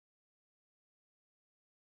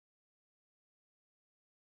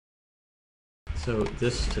So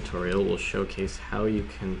this tutorial will showcase how you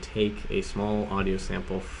can take a small audio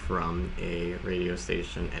sample from a radio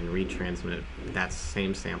station and retransmit that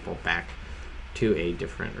same sample back to a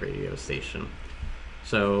different radio station.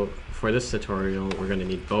 So for this tutorial, we're going to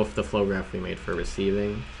need both the flow graph we made for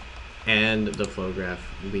receiving and the flow graph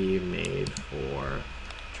we made for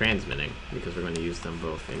transmitting, because we're going to use them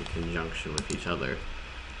both in conjunction with each other.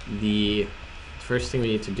 The first thing we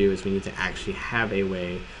need to do is we need to actually have a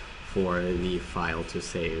way for the file to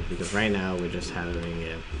save, because right now we're just having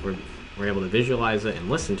it, we're able to visualize it and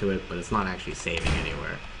listen to it, but it's not actually saving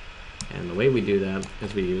anywhere. And the way we do that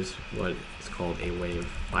is we use what is called a wave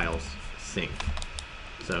file sync.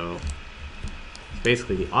 So it's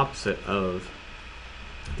basically the opposite of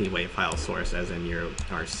the wave file source, as in you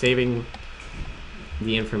are saving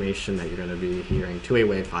the information that you're going to be hearing to a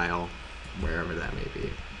wave file, wherever that may be.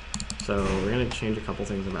 So we're going to change a couple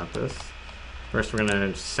things about this. First, we're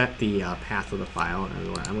going to set the path of the file,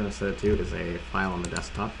 and what I'm going to set it to is a file on the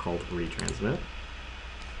desktop called retransmit.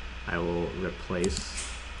 I will replace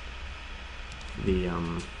the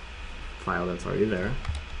file that's already there,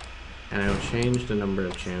 and I will change the number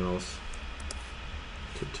of channels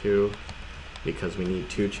to 2, because we need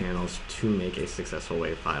 2 channels to make a successful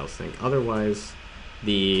wave file sync. Otherwise,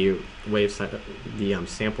 the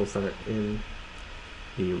samples that are in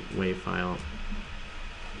the wave file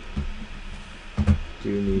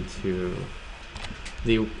do need to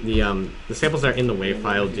the samples that are in the wave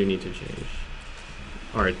file do need to change,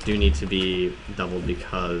 or do need to be doubled,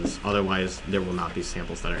 because otherwise there will not be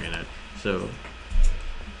samples that are in it. So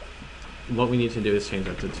what we need to do is change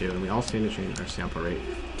that to 2, and we also need to change our sample rate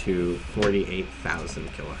to 48,000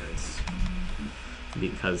 kilohertz,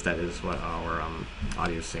 because that is what our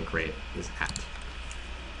audio sync rate is at.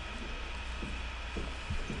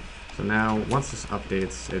 So now once this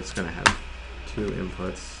updates, it's going to have 2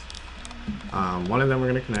 inputs. One of them we're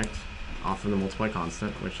going to connect off of the multiply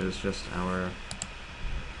constant, which is just our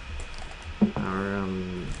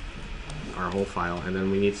whole file, and then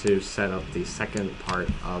we need to set up the second part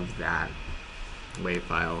of that wave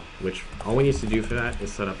file, which all we need to do for that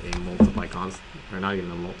is set up a multiply constant, or not even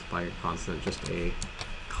a multiply constant, just a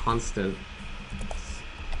constant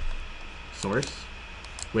source,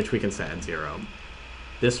 which we can set at 0.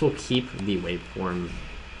 This will keep the waveform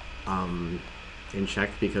in check,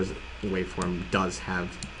 because the waveform does have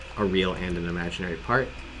a real and an imaginary part,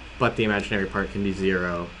 but the imaginary part can be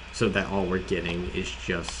 0, so that all we're getting is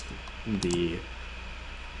just the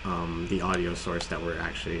audio source that we're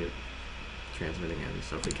actually transmitting in.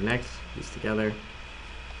 So if we connect these together,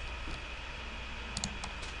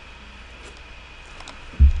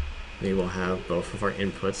 we will have both of our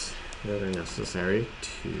inputs that are necessary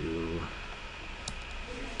to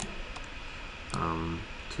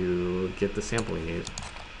get the sample we need.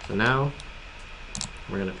 So now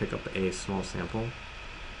we're going to pick up a small sample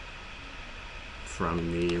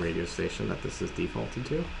from the radio station that this is defaulted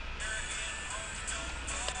to.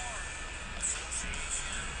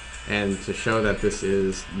 And to show that this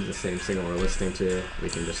is the same signal we're listening to, we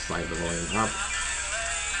can just slide the volume up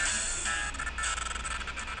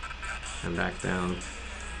and back down,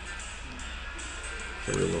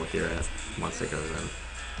 so we will hear it once it goes in.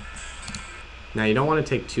 Now you don't want to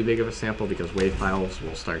take too big of a sample, because wave files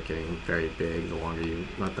will start getting very big the longer you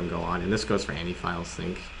let them go on, and this goes for any file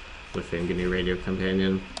sync within GNU Radio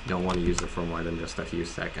Companion. You don't want to use it for more than just a few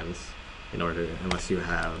seconds, unless you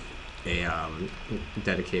have a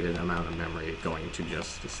dedicated amount of memory going to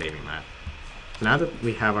just saving that. So now that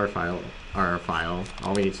we have our file,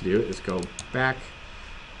 all we need to do is go back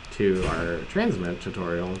to our transmit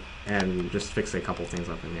tutorial and just fix a couple things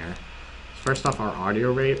up in here. First off, our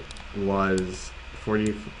audio rate was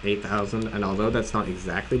 48,000, and although that's not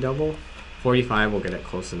exactly double, 45 will get it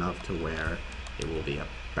close enough to where it will be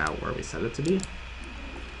about where we set it to be.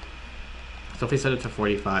 So if we set it to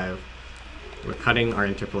 45, we're cutting our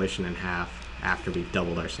interpolation in half after we've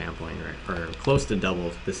doubled our sampling rate, or close to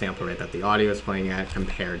double the sample rate that the audio is playing at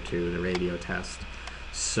compared to the radio test.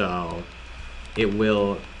 So it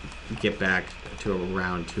will get back to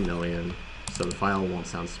around 2 million, so the file won't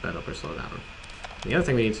sound sped up or slowed down. The other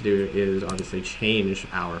thing we need to do is obviously change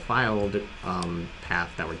our file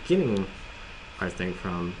path that we're getting our thing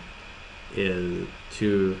from to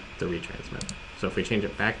the retransmit. So if we change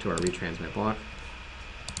it back to our retransmit block,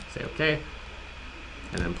 say OK,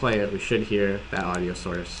 and then play it, we should hear that audio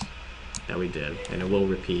source that we did, and it will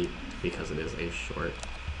repeat because it is a short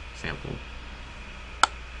sample.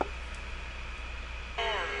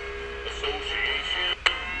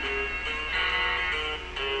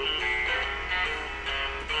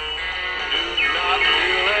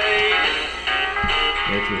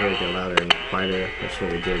 you hear it get louder and quieter, which is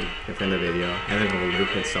what we did within the video, and then it will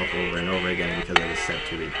loop itself over and over again because it is set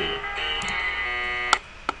to repeat.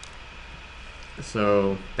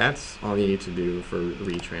 So that's all you need to do for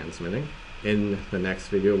retransmitting. In the next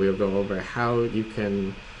video, we'll go over how you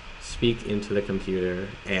can speak into the computer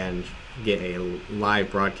and get a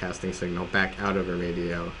live broadcasting signal back out of a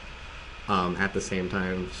radio at the same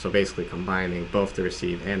time. So basically combining both the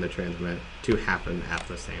receive and the transmit to happen at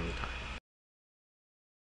the same time.